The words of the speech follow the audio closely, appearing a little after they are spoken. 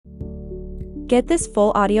Get this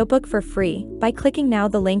full audiobook for free by clicking now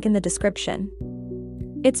the link in the description.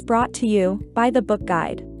 It's brought to you by The Book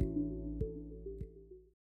Guide.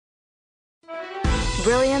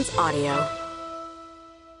 Brilliance Audio.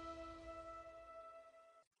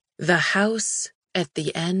 The House at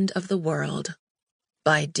the End of the World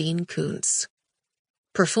by Dean Koontz.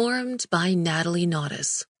 Performed by Natalie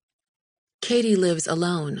Naudus. Katie lives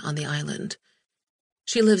alone on the island.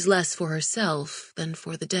 She lives less for herself than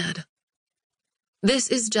for the dead. This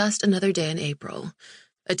is just another day in April,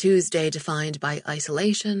 a Tuesday defined by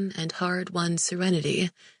isolation and hard-won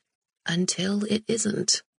serenity, until it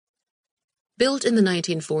isn't. Built in the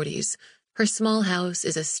 1940s, her small house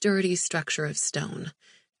is a sturdy structure of stone.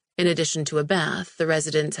 In addition to a bath, the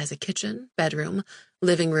residence has a kitchen, bedroom,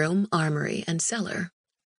 living room, armory, and cellar.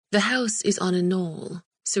 The house is on a knoll,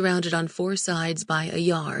 surrounded on 4 sides by a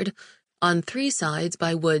yard, on 3 sides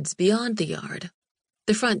by woods beyond the yard.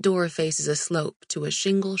 The front door faces a slope to a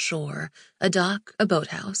shingle shore, a dock, a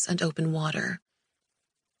boathouse, and open water.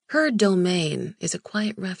 Her domain is a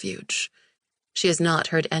quiet refuge. She has not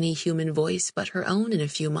heard any human voice but her own in a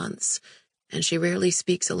few months, and she rarely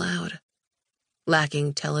speaks aloud.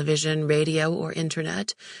 Lacking television, radio, or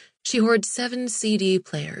internet, she hoards 7 CD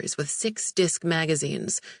players with 6-disc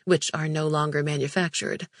magazines, which are no longer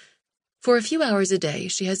manufactured. For a few hours a day,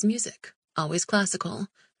 she has music, always classical.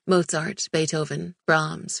 Mozart, Beethoven,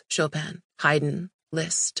 Brahms, Chopin, Haydn,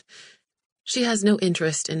 Liszt. She has no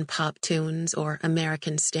interest in pop tunes or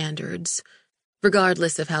American standards.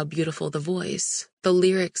 Regardless of how beautiful the voice, the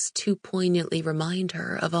lyrics too poignantly remind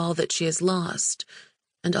her of all that she has lost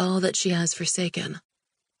and all that she has forsaken.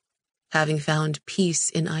 Having found peace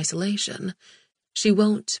in isolation, she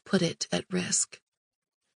won't put it at risk.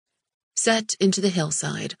 Set into the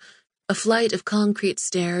hillside, a flight of concrete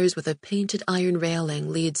stairs with a painted iron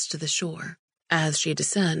railing leads to the shore. As she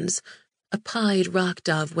descends, a pied rock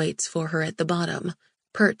dove waits for her at the bottom,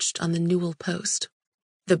 perched on the newel post.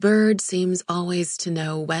 The bird seems always to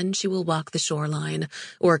know when she will walk the shoreline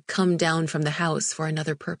or come down from the house for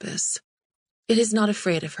another purpose. It is not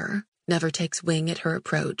afraid of her, never takes wing at her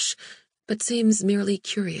approach, but seems merely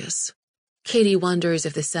curious. Katie wonders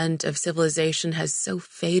if the scent of civilization has so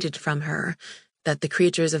faded from her that the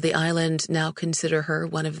creatures of the island now consider her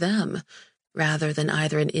one of them, rather than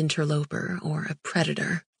either an interloper or a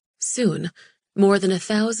predator. Soon, more than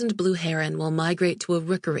 1,000 blue heron will migrate to a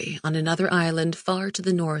rookery on another island far to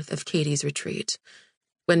the north of Katie's retreat.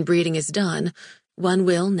 When breeding is done, one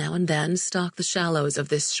will now and then stalk the shallows of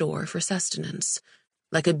this shore for sustenance,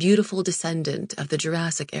 like a beautiful descendant of the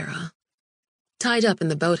Jurassic era. Tied up in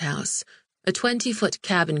the boathouse, a 20-foot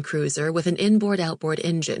cabin cruiser with an inboard-outboard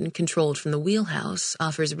engine controlled from the wheelhouse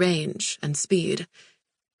offers range and speed.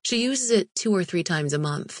 She uses it 2 or 3 times a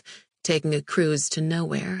month, taking a cruise to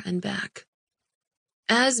nowhere and back.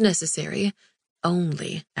 As necessary,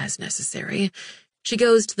 only as necessary, she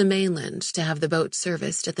goes to the mainland to have the boat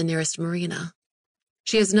serviced at the nearest marina.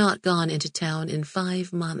 She has not gone into town in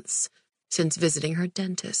 5 months, since visiting her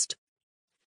dentist.